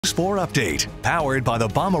News 4 update, powered by the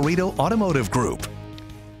Bomarito Automotive Group.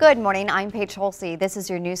 Good morning, I'm Paige Holsey. This is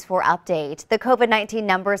your News 4 update. The COVID-19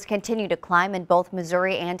 numbers continue to climb in both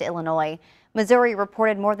Missouri and Illinois. Missouri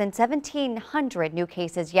reported more than 1,700 new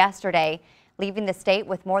cases yesterday, leaving the state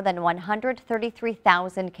with more than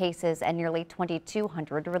 133,000 cases and nearly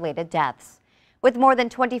 2,200 related deaths. With more than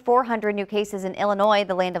 2,400 new cases in Illinois,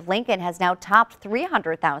 the land of Lincoln has now topped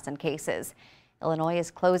 300,000 cases. Illinois is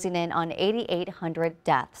closing in on 8,800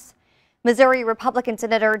 deaths. Missouri Republican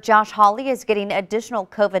Senator Josh Hawley is getting additional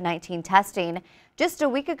COVID-19 testing. Just a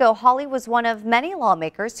week ago, Hawley was one of many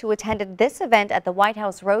lawmakers who attended this event at the White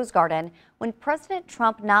House Rose Garden when President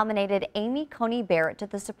Trump nominated Amy Coney Barrett to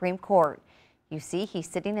the Supreme Court. You see, he's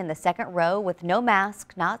sitting in the second row with no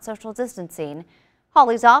mask, not social distancing.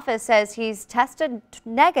 Hawley's office says he's tested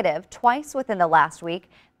negative twice within the last week,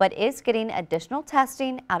 but is getting additional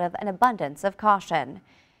testing out of an abundance of caution.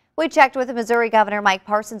 We checked with the Missouri Governor Mike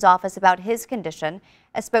Parson's office about his condition.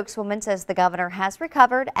 A spokeswoman says the governor has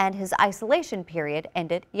recovered and his isolation period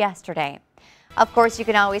ended yesterday. Of course, you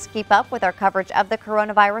can always keep up with our coverage of the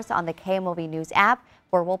coronavirus on the KMOV News app,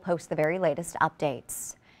 where we'll post the very latest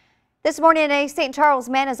updates. This morning, a St. Charles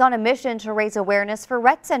man is on a mission to raise awareness for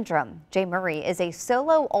Rett syndrome. Jay Murray is a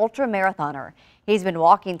solo ultra-marathoner. He's been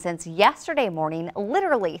walking since yesterday morning,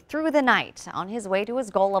 literally through the night, on his way to his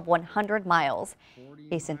goal of 100 miles.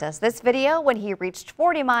 He sent us this video when he reached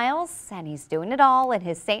 40 miles, and he's doing it all in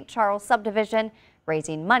his St. Charles subdivision,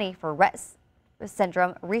 raising money for Rett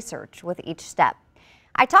syndrome research with each step.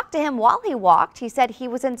 I talked to him while he walked. He said he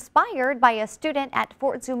was inspired by a student at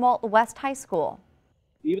Fort Zumwalt West High School.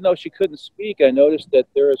 Even though she couldn't speak, I noticed that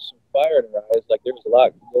there was some fire in her eyes, like there was a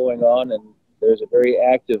lot going on, and there's a very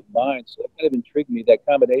active mind. So that kind of intrigued me, that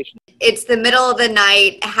combination. It's the middle of the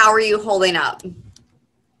night. How are you holding up?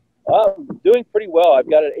 I'm doing pretty well. I've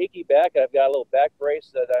got an achy back. I've got a little back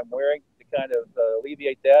brace that I'm wearing to kind of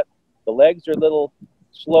alleviate that. The legs are a little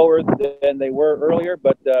slower than they were earlier,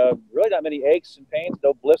 but really not many aches and pains,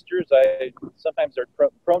 no blisters. I sometimes are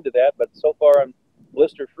prone to that, but so far I'm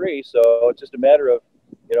blister-free, so it's just a matter of,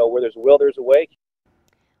 where there's a will, there's a way.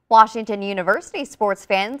 Washington University sports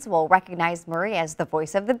fans will recognize Murray as the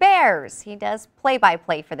voice of the Bears. He does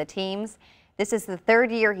play-by-play for the teams. This is the third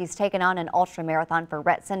year he's taken on an ultra-marathon for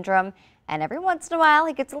Rett syndrome, and every once in a while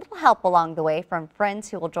he gets a little help along the way from friends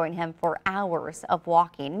who will join him for hours of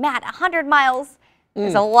walking. Matt, 100 miles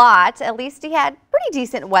is a lot. At least he had pretty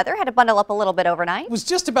decent weather, had to bundle up a little bit overnight. I was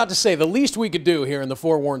just about to say the least we could do here in the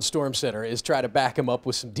Forewarned Storm Center is try to back him up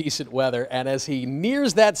with some decent weather. And as he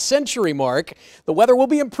nears that century mark, the weather will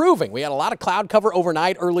be improving. We had a lot of cloud cover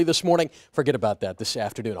overnight early this morning. Forget about that this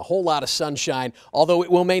afternoon. A whole lot of sunshine, although it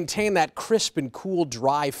will maintain that crisp and cool,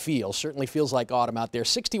 dry feel. Certainly feels like autumn out there.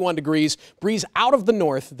 61 degrees, breeze out of the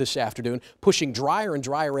north this afternoon, pushing drier and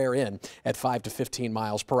drier air in at 5 to 15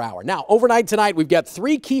 miles per hour. Now, overnight tonight, we've got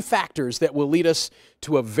three key factors that will lead us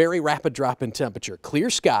to a very rapid drop in temperature: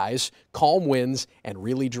 clear skies, calm winds, and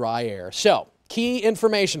really dry air. So, key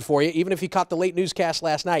information for you. Even if you caught the late newscast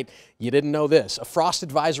last night, you didn't know this. A frost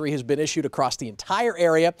advisory has been issued across the entire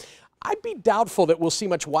area. I'd be doubtful that we'll see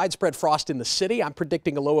much widespread frost in the city. I'm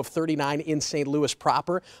predicting a low of 39 in St. Louis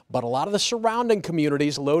proper, but a lot of the surrounding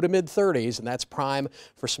communities, low to mid 30s, and that's prime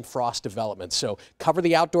for some frost development. So cover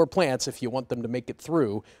the outdoor plants if you want them to make it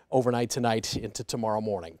through overnight tonight into tomorrow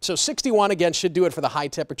morning. So 61 again should do it for the high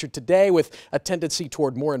temperature today, with a tendency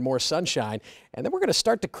toward more and more sunshine. And then we're going to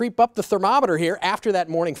start to creep up the thermometer here after that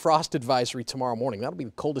morning frost advisory tomorrow morning. That'll be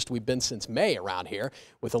the coldest we've been since May around here,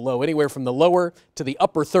 with a low anywhere from the lower to the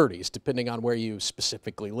upper 30s, depending on where you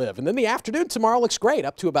specifically live. And then the afternoon tomorrow looks great,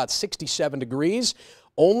 up to about 67 degrees.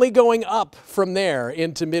 Only going up from there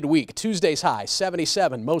into midweek. Tuesday's high,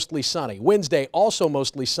 77, mostly sunny. Wednesday, also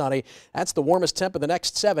mostly sunny. That's the warmest temp of the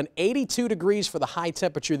next 7. 82 degrees for the high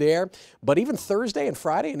temperature there. But even Thursday and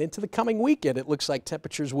Friday and into the coming weekend, it looks like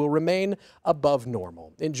temperatures will remain above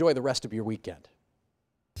normal. Enjoy the rest of your weekend.